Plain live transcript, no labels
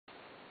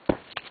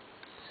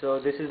So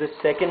this is the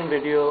second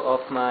video of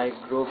my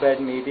grow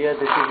bed media.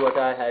 This is what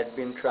I had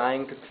been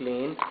trying to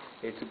clean.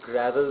 It's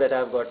gravel that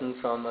I've gotten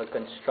from a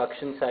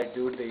construction site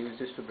dude. They use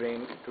this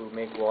to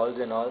make walls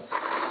and all.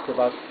 It's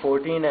about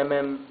 14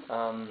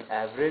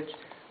 average.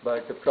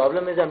 But the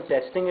problem is I'm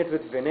testing it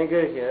with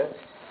vinegar here,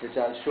 which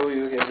I'll show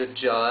you. Here's a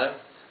jar.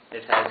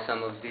 It has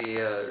some of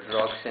the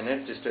rocks in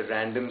it, just a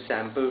random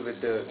sample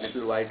with the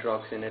little white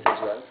rocks in it as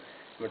well.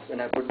 But when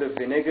I put the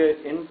vinegar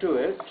into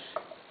it,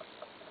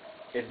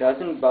 it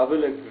doesn't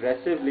bubble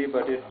aggressively,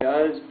 but it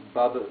does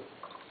bubble.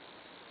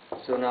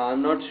 So now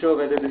I'm not sure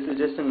whether this is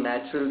just a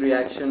natural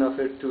reaction of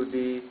it to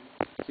the,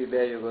 see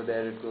there you go,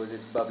 there it goes,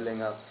 it's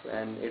bubbling up.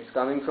 And it's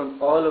coming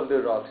from all of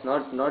the rocks,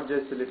 not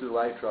just the little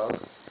white rock.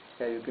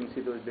 Here you can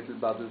see those little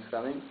bubbles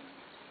coming.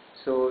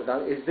 So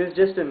now is this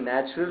just a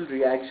natural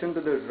reaction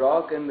to the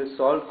rock and the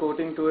salt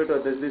coating to it,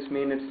 or does this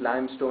mean it's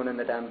limestone and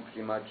that I'm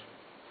pretty much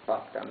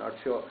fucked? I'm not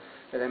sure.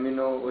 Let me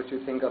know what you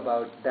think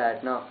about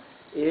that. Now,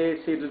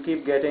 it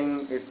keeps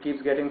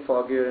getting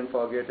foggier and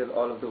foggier till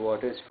all of the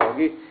water is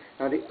foggy.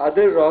 Now the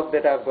other rock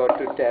that I've got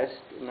to test,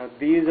 now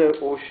these are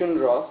ocean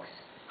rocks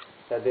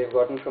that they've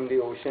gotten from the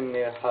ocean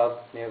near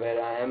Hub, near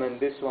where I am, and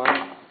this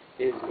one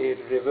is a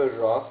river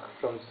rock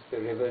from the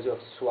rivers of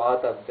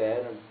Swat up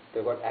there, and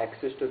they've got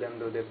access to them,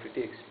 though they're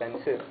pretty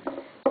expensive.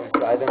 We'll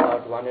try them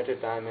out one at a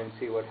time and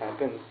see what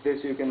happens. This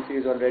you can see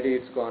is already,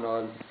 it's gone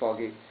all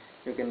foggy.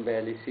 You can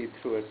barely see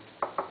through it.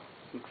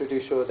 I'm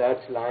pretty sure that's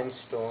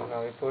limestone.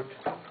 Now we put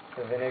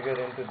the vinegar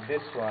into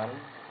this one.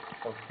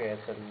 Okay,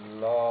 it's a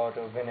lot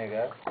of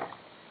vinegar.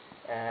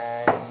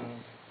 And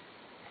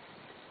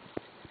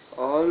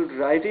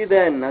alrighty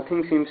then,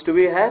 nothing seems to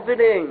be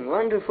happening.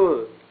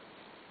 Wonderful.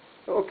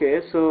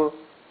 Okay, so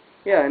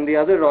yeah, and the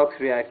other rocks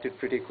reacted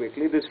pretty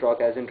quickly. This rock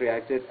hasn't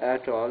reacted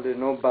at all. There's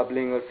no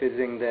bubbling or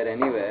fizzing there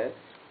anywhere.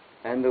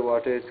 And the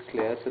water is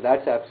clear, so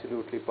that's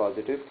absolutely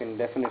positive. Can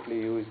definitely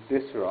use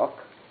this rock.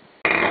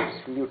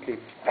 Absolutely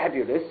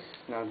fabulous.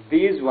 Now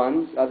these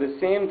ones are the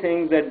same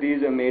things that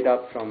these are made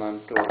up from,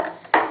 I'm told.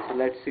 So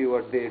let's see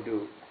what they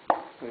do.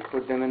 We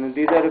put them in, and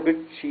these are a bit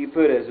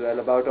cheaper as well,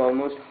 about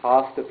almost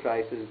half the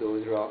price as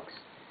those rocks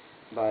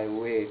by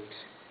weight.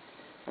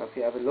 Now if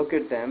you have a look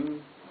at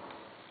them,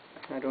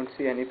 I don't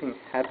see anything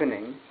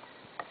happening.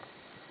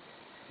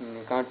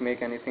 You can't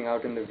make anything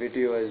out in the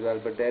video as well,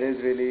 but there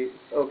is really,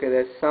 okay,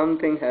 there's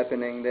something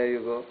happening. There you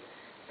go.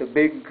 The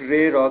big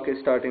grey rock is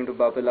starting to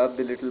bubble up.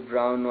 The little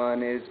brown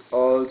one is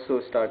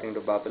also starting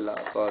to bubble up.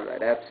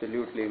 Alright,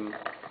 absolutely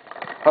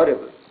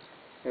horrible.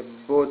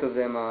 Both of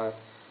them are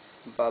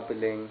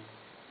bubbling.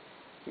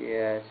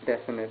 Yes,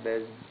 definitely.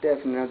 There's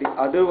definitely. Now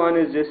the other one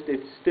is just,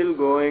 it's still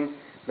going.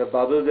 The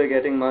bubbles are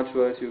getting much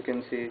worse. You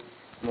can see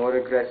more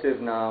aggressive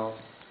now.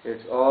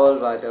 It's all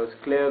white. There was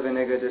clear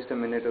vinegar just a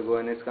minute ago,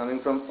 and it's coming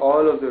from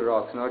all of the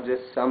rocks, not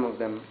just some of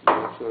them.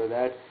 I'm not sure of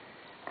that.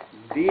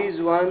 These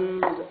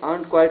ones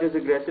aren't quite as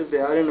aggressive. They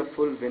are in a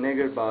full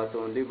vinegar bath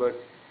only, but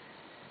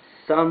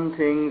some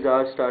things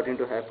are starting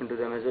to happen to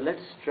them as well.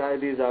 Let's try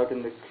these out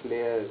in the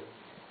clear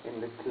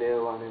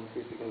one and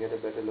see if we can get a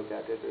better look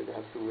at it. We'll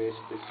have to waste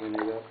this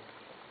vinegar.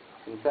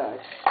 In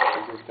fact,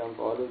 I'll just dump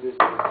all of this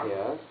in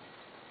here.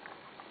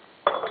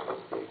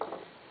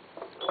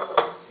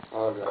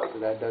 Alright, so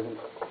that doesn't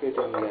fit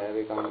in there.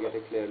 We can't get a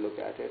clear look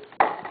at it.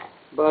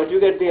 But you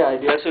get the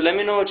idea. So let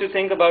me know what you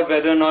think about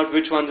whether or not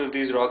which ones of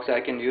these rocks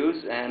I can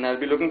use, and I'll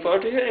be looking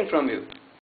forward to hearing from you.